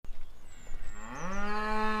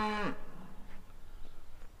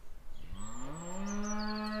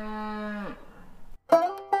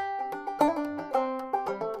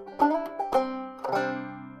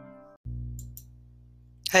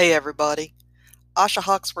Hey everybody, Asha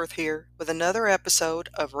Hawksworth here with another episode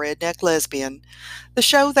of Redneck Lesbian, the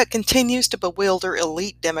show that continues to bewilder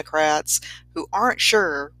elite Democrats who aren't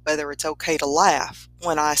sure whether it's okay to laugh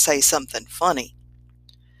when I say something funny.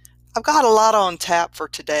 I've got a lot on tap for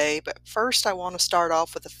today, but first I want to start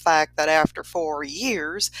off with the fact that after 4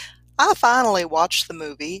 years, I finally watched the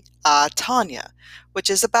movie I, Tonya, which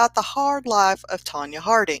is about the hard life of Tonya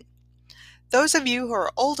Harding. Those of you who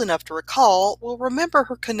are old enough to recall will remember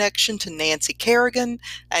her connection to Nancy Kerrigan,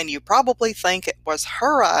 and you probably think it was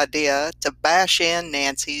her idea to bash in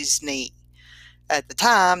Nancy's knee. At the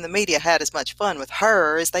time, the media had as much fun with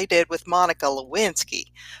her as they did with Monica Lewinsky,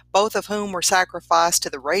 both of whom were sacrificed to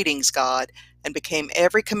the ratings god and became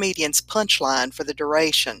every comedian's punchline for the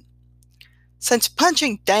duration. Since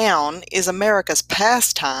punching down is America's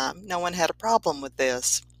pastime, no one had a problem with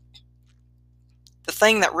this. The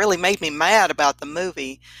thing that really made me mad about the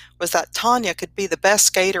movie was that Tonya could be the best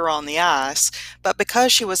skater on the ice, but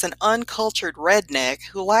because she was an uncultured redneck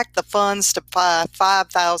who lacked the funds to buy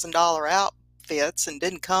 $5,000 outfits and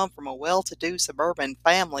didn't come from a well-to-do suburban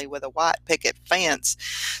family with a white picket fence,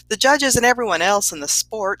 the judges and everyone else in the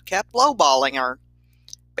sport kept lowballing her.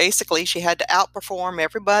 Basically, she had to outperform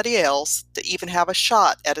everybody else to even have a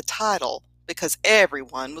shot at a title because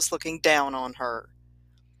everyone was looking down on her.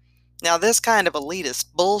 Now, this kind of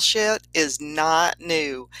elitist bullshit is not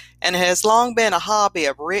new, and has long been a hobby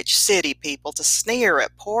of rich city people to sneer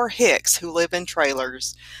at poor hicks who live in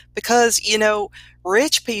trailers. Because,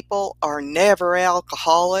 rich people are never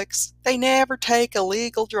alcoholics, they never take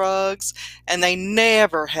illegal drugs, and they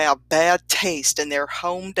never have bad taste in their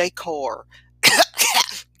home decor.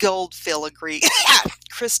 Gold filigree,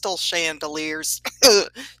 crystal chandeliers,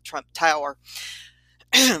 Trump Tower.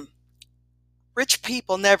 Rich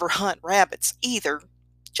people never hunt rabbits either,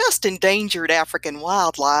 just endangered African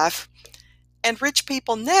wildlife. And rich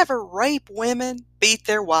people never rape women, beat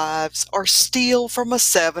their wives, or steal from a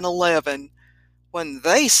 7-Eleven. When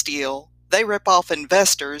they steal, they rip off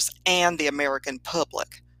investors and the American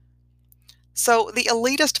public. So the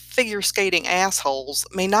elitist figure skating assholes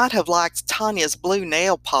may not have liked Tonya's blue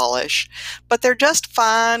nail polish, but they're just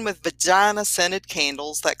fine with vagina-scented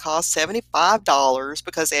candles that cost $75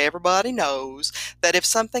 because everybody knows that if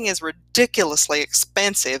something is ridiculously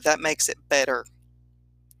expensive, that makes it better.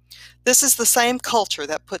 This is the same culture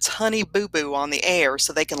that puts Honey Boo Boo on the air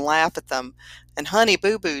so they can laugh at them, and Honey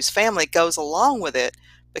Boo Boo's family goes along with it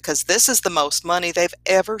because this is the most money they've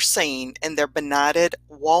ever seen in their benighted,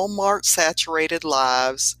 Walmart-saturated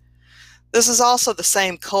lives. This is also the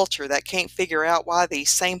same culture that can't figure out why these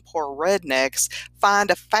same poor rednecks find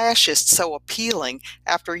a fascist so appealing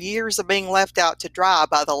after years of being left out to dry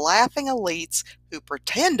by the laughing elites who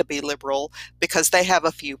pretend to be liberal because they have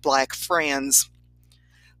a few black friends.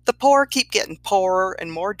 The poor keep getting poorer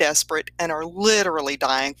and more desperate and are literally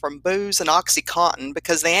dying from booze and OxyContin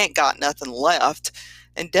because they ain't got nothing left.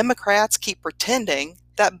 And Democrats keep pretending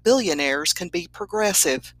that billionaires can be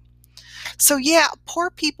progressive. So yeah, poor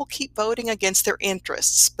people keep voting against their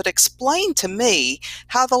interests, but explain to me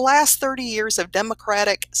how the last 30 years of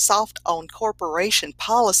Democratic soft-owned corporation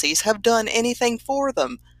policies have done anything for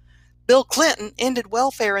them. Bill Clinton ended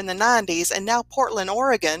welfare in the 90s, and now Portland,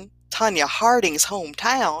 Oregon, Tonya Harding's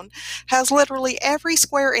hometown, has literally every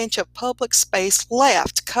square inch of public space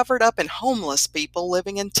left covered up in homeless people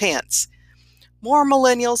living in tents. More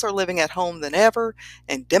millennials are living at home than ever,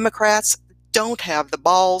 and Democrats don't have the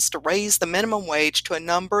balls to raise the minimum wage to a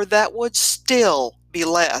number that would still be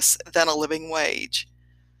less than a living wage.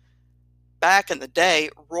 Back in the day,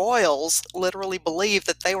 royals literally believed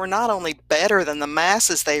that they were not only better than the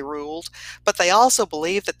masses they ruled, but they also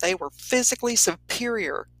believed that they were physically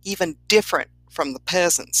superior, even different from the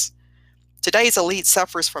peasants. Today's elite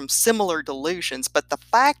suffers from similar delusions, but the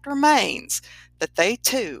fact remains that they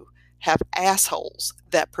too have assholes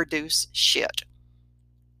that produce shit.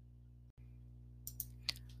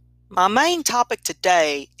 My main topic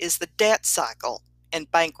today is the debt cycle and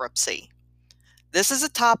bankruptcy. This is a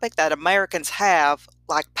topic that Americans have,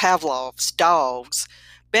 like Pavlov's dogs,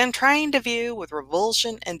 been trained to view with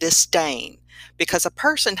revulsion and disdain, because a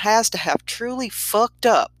person has to have truly fucked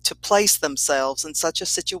up to place themselves in such a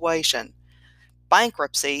situation.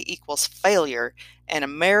 Bankruptcy equals failure, and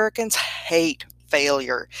Americans hate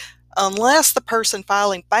failure, unless the person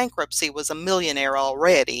filing bankruptcy was a millionaire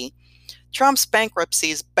already. Trump's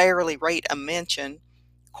bankruptcies barely rate a mention.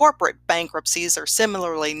 Corporate bankruptcies are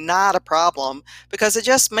similarly not a problem because it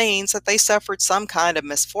just means that they suffered some kind of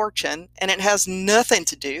misfortune, and it has nothing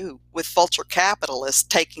to do with vulture capitalists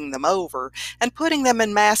taking them over and putting them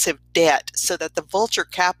in massive debt so that the vulture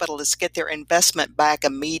capitalists get their investment back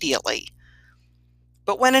immediately.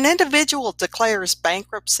 But when an individual declares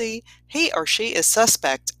bankruptcy, he or she is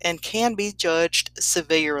suspect and can be judged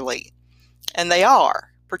severely. And they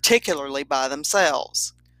are, particularly by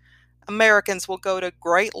themselves. Americans will go to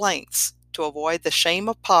great lengths to avoid the shame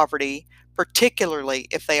of poverty, particularly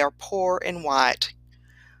if they are poor and white.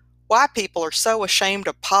 White people are so ashamed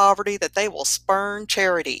of poverty that they will spurn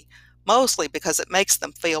charity, mostly because it makes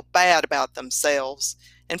them feel bad about themselves.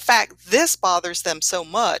 In fact, this bothers them so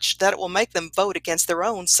much that it will make them vote against their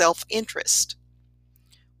own self-interest.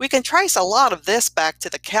 We can trace a lot of this back to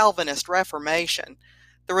the Calvinist Reformation.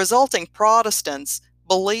 The resulting Protestants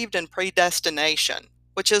believed in predestination,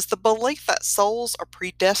 which is the belief that souls are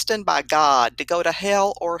predestined by God to go to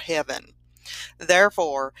hell or heaven.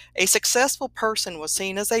 Therefore, a successful person was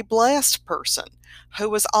seen as a blessed person who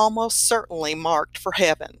was almost certainly marked for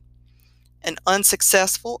heaven. An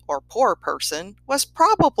unsuccessful or poor person was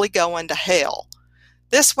probably going to hell.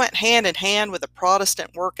 This went hand in hand with the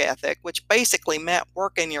Protestant work ethic, which basically meant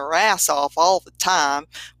working your ass off all the time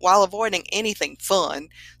while avoiding anything fun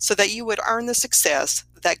so that you would earn the success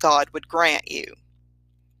that God would grant you.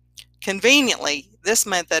 Conveniently, this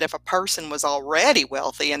meant that if a person was already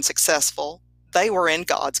wealthy and successful, they were in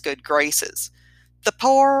God's good graces. The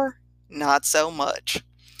poor, not so much.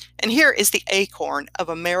 And here is the acorn of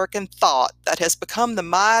American thought that has become the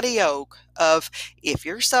mighty oak of, if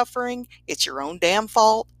you're suffering, it's your own damn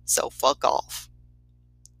fault, so fuck off.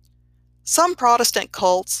 Some Protestant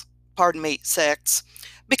sects,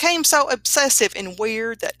 became so obsessive and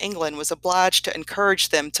weird that England was obliged to encourage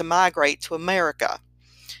them to migrate to America.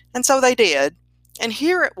 And so they did. And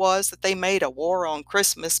here it was that they made a war on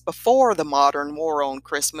Christmas before the modern war on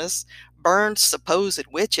Christmas, burned supposed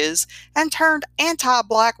witches, and turned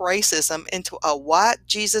anti-black racism into a white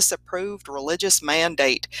Jesus-approved religious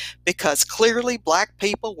mandate because clearly black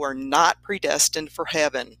people were not predestined for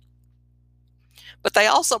heaven. But they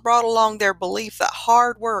also brought along their belief that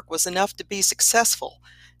hard work was enough to be successful,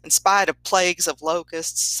 in spite of plagues of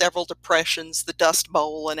locusts, several depressions, the Dust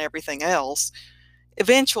Bowl, and everything else.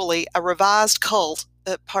 Eventually, a revised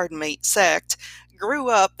sect grew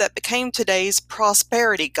up that became today's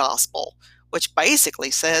prosperity gospel, which basically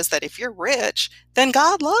says that if you're rich, then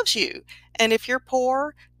God loves you, and if you're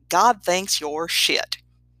poor, God thinks you're shit.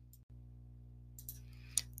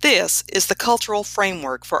 This is the cultural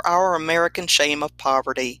framework for our American shame of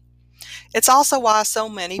poverty. It's also why so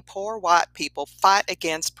many poor white people fight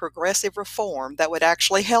against progressive reform that would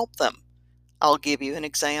actually help them. I'll give you an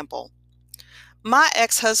example. My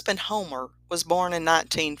ex-husband Homer was born in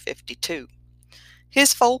 1952.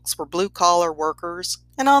 His folks were blue-collar workers,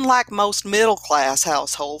 and unlike most middle-class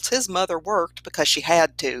households, his mother worked because she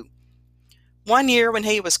had to. One year when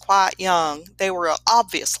he was quite young, they were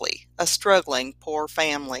obviously a struggling poor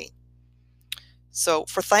family. So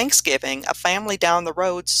for Thanksgiving, a family down the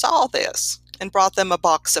road saw this and brought them a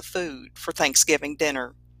box of food for Thanksgiving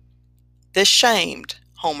dinner. This shamed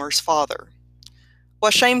Homer's father.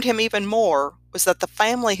 What shamed him even more was that the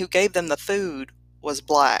family who gave them the food was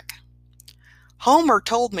black. Homer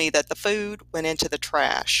told me that the food went into the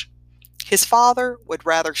trash. His father would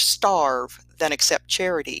rather starve than accept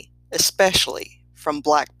charity, especially from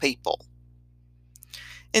black people.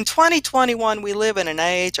 In 2021, we live in an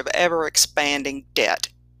age of ever-expanding debt.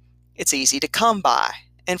 It's easy to come by,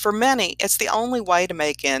 and for many, it's the only way to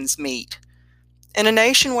make ends meet. In a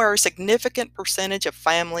nation where a significant percentage of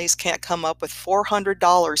families can't come up with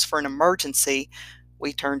 $400 for an emergency,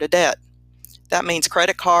 we turn to debt. That means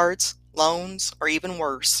credit cards, loans, or even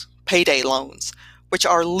worse, payday loans, which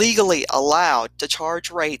are legally allowed to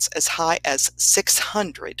charge rates as high as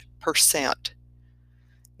 600%.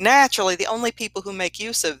 Naturally, the only people who make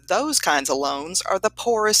use of those kinds of loans are the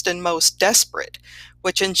poorest and most desperate,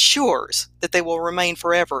 which ensures that they will remain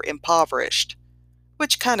forever impoverished.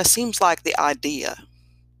 Which kind of seems like the idea.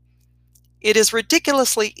 It is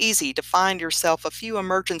ridiculously easy to find yourself a few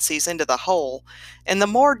emergencies into the hole, and the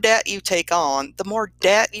more debt you take on, the more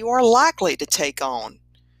debt you are likely to take on.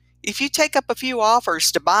 If you take up a few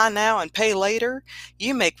offers to buy now and pay later,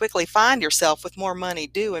 you may quickly find yourself with more money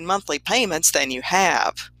due in monthly payments than you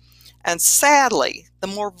have. And sadly, the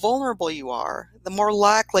more vulnerable you are, the more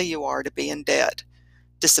likely you are to be in debt.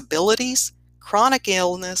 Disabilities, chronic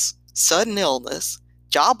illness, sudden illness,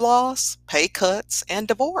 job loss, pay cuts, and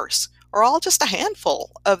divorce are all just a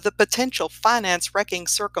handful of the potential finance-wrecking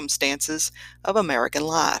circumstances of American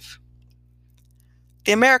life.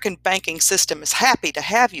 The American banking system is happy to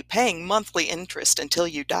have you paying monthly interest until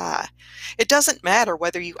you die. It doesn't matter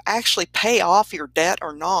whether you actually pay off your debt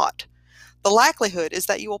or not. The likelihood is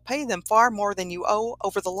that you will pay them far more than you owe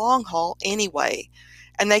over the long haul anyway,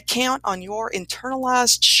 and they count on your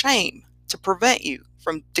internalized shame to prevent you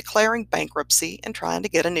from declaring bankruptcy and trying to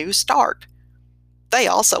get a new start. They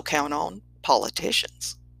also count on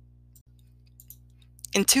politicians.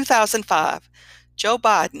 In 2005, Joe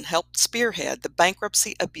Biden helped spearhead the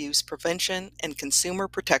Bankruptcy Abuse Prevention and Consumer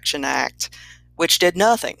Protection Act, which did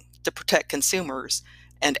nothing to protect consumers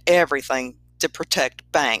and everything to protect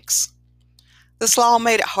banks. This law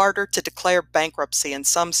made it harder to declare bankruptcy in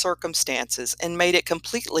some circumstances and made it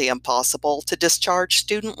completely impossible to discharge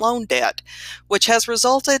student loan debt, which has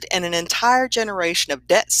resulted in an entire generation of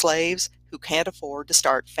debt slaves who can't afford to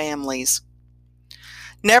start families.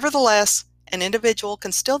 Nevertheless, an individual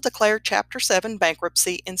can still declare Chapter 7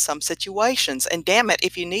 bankruptcy in some situations, and damn it,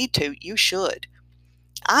 if you need to, you should.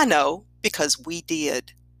 I know, because we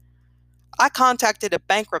did. I contacted a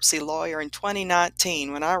bankruptcy lawyer in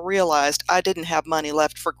 2019 when I realized I didn't have money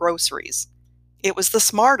left for groceries. It was the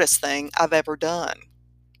smartest thing I've ever done.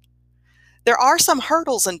 There are some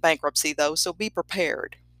hurdles in bankruptcy, though, so be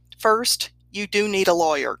prepared. First, you do need a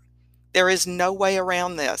lawyer. There is no way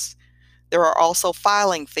around this. There are also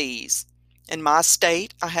filing fees. In my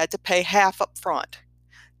state, I had to pay half up front.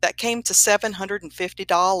 That came to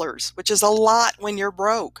 $750, which is a lot when you're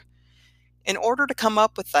broke. In order to come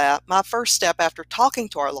up with that, my first step after talking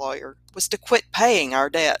to our lawyer was to quit paying our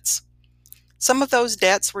debts. Some of those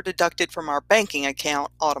debts were deducted from our banking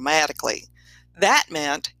account automatically. That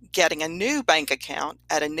meant getting a new bank account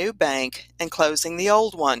at a new bank and closing the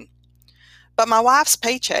old one. But my wife's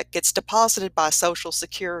paycheck gets deposited by Social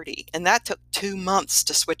Security, and that took 2 months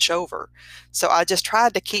to switch over, so I just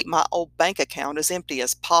tried to keep my old bank account as empty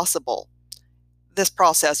as possible. This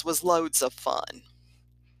process was loads of fun.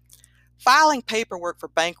 Filing paperwork for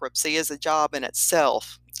bankruptcy is a job in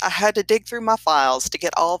itself. I had to dig through my files to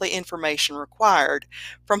get all the information required,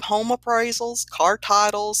 from home appraisals, car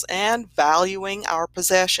titles, and valuing our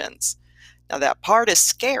possessions. Now that part is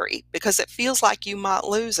scary because it feels like you might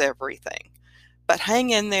lose everything. But hang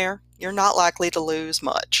in there, you're not likely to lose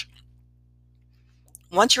much.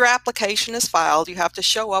 Once your application is filed, you have to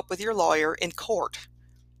show up with your lawyer in court.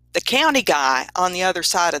 The county guy on the other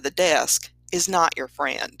side of the desk is not your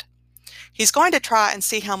friend. He's going to try and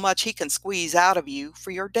see how much he can squeeze out of you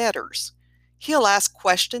for your debtors. He'll ask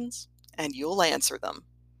questions, and you'll answer them.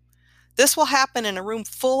 This will happen in a room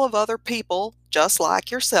full of other people, just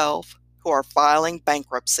like yourself, who are filing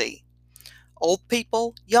bankruptcy. Old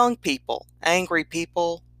people, young people, angry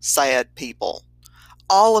people, sad people.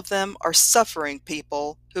 All of them are suffering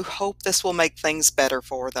people who hope this will make things better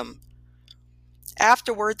for them.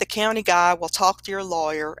 Afterward, the county guy will talk to your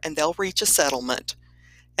lawyer and they'll reach a settlement.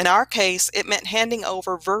 In our case, it meant handing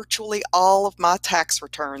over virtually all of my tax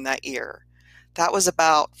return that year. That was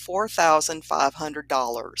about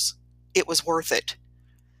 $4,500. It was worth it.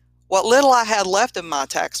 What little I had left of my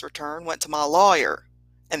tax return went to my lawyer,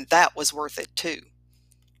 and that was worth it too.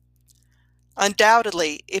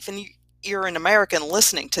 Undoubtedly, if you're an American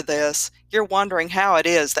listening to this, you're wondering how it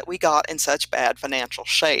is that we got in such bad financial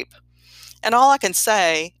shape. And all I can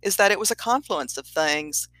say is that it was a confluence of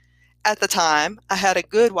things. At the time, I had a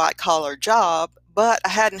good white-collar job, but I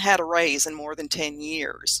hadn't had a raise in more than 10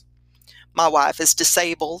 years. My wife is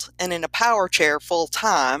disabled and in a power chair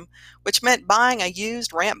full-time, which meant buying a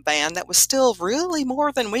used ramp van that was still really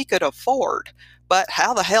more than we could afford. But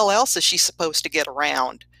how the hell else is she supposed to get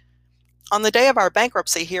around? On the day of our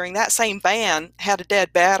bankruptcy hearing, that same van had a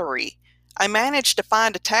dead battery. I managed to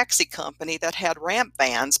find a taxi company that had ramp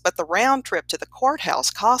vans, but the round trip to the courthouse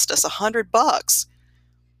cost us $100.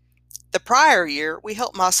 The prior year, we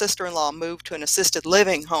helped my sister-in-law move to an assisted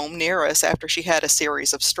living home near us after she had a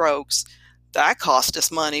series of strokes. That cost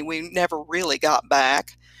us money we never really got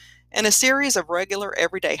back. And a series of regular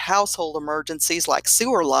everyday household emergencies like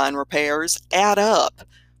sewer line repairs add up,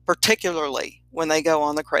 particularly when they go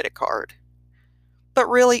on the credit card. But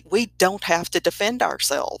really, we don't have to defend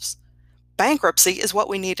ourselves. Bankruptcy is what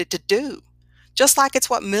we needed to do, just like it's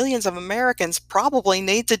what millions of Americans probably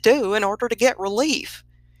need to do in order to get relief.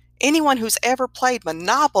 Anyone who's ever played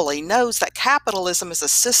Monopoly knows that capitalism is a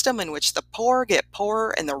system in which the poor get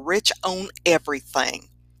poorer and the rich own everything.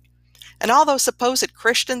 And all those supposed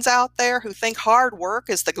Christians out there who think hard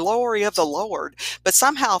work is the glory of the Lord, but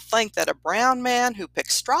somehow think that a brown man who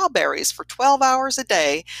picks strawberries for 12 hours a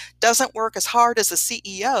day doesn't work as hard as a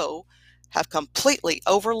CEO, have completely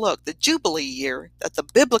overlooked the Jubilee year that the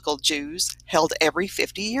biblical Jews held every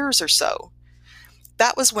 50 years or so.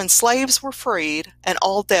 That was when slaves were freed and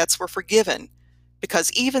all debts were forgiven,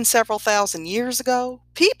 because even several thousand years ago,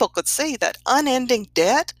 people could see that unending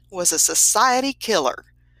debt was a society killer.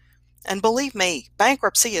 And believe me,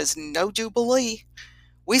 bankruptcy is no jubilee.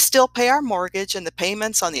 We still pay our mortgage and the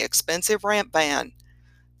payments on the expensive ramp van.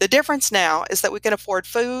 The difference now is that we can afford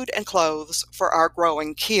food and clothes for our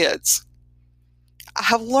growing kids. I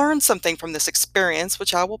have learned something from this experience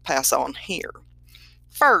which I will pass on here.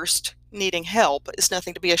 First, needing help is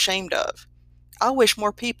nothing to be ashamed of. I wish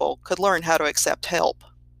more people could learn how to accept help.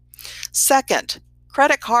 Second,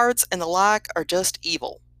 credit cards and the like are just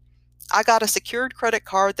evil. I got a secured credit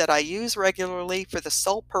card that I use regularly for the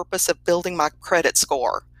sole purpose of building my credit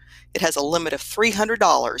score. It has a limit of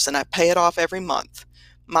 $300 and I pay it off every month.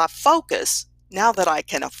 My focus, now that I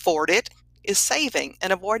can afford it, is saving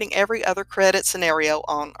and avoiding every other credit scenario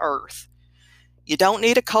on earth. You don't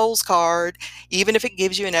need a Kohl's card, even if it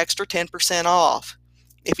gives you an extra 10% off.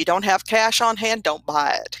 If you don't have cash on hand, don't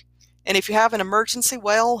buy it. And if you have an emergency,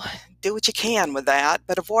 well, do what you can with that,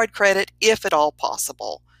 but avoid credit if at all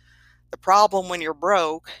possible. The problem when you're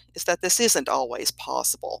broke is that this isn't always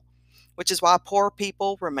possible, which is why poor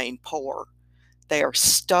people remain poor. They are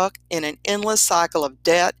stuck in an endless cycle of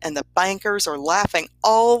debt, and the bankers are laughing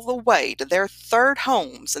all the way to their third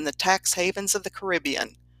homes in the tax havens of the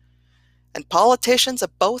Caribbean. And politicians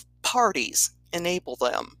of both parties enable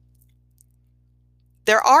them.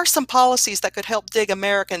 There are some policies that could help dig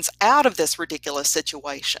Americans out of this ridiculous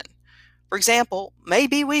situation. For example,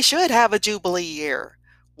 maybe we should have a Jubilee year,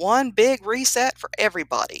 one big reset for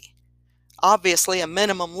everybody. Obviously, a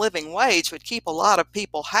minimum living wage would keep a lot of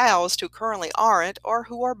people housed who currently aren't or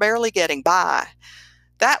who are barely getting by.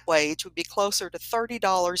 That wage would be closer to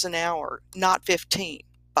 $30 an hour, not $15,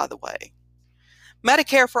 by the way.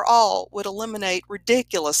 Medicare for All would eliminate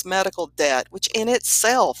ridiculous medical debt, which in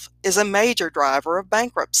itself is a major driver of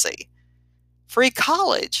bankruptcy. Free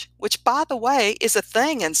college, which, by the way, is a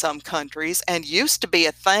thing in some countries and used to be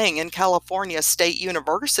a thing in California state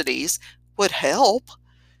universities, would help.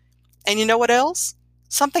 And you know what else?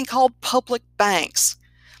 Something called public banks.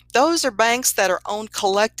 Those are banks that are owned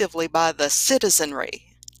collectively by the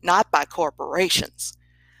citizenry, not by corporations.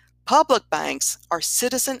 Public banks are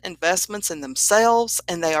citizen investments in themselves,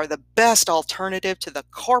 and they are the best alternative to the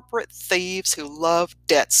corporate thieves who love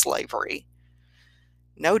debt slavery.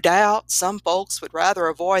 No doubt, some folks would rather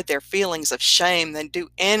avoid their feelings of shame than do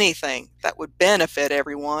anything that would benefit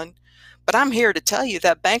everyone. But I'm here to tell you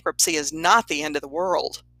that bankruptcy is not the end of the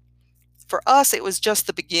world. For us, it was just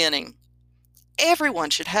the beginning. Everyone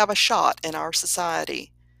should have a shot in our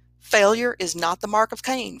society. Failure is not the mark of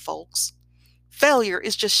Cain, folks. Failure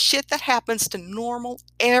is just shit that happens to normal,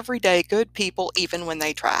 everyday good people even when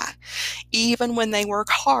they try, even when they work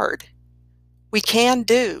hard. We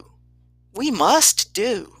must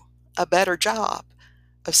do a better job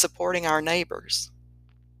of supporting our neighbors.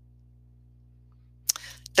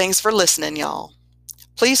 Thanks for listening, y'all.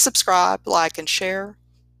 Please subscribe, like, and share.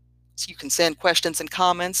 So you can send questions and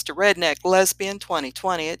comments to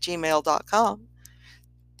rednecklesbian2020@gmail.com.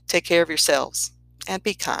 Take care of yourselves and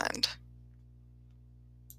be kind.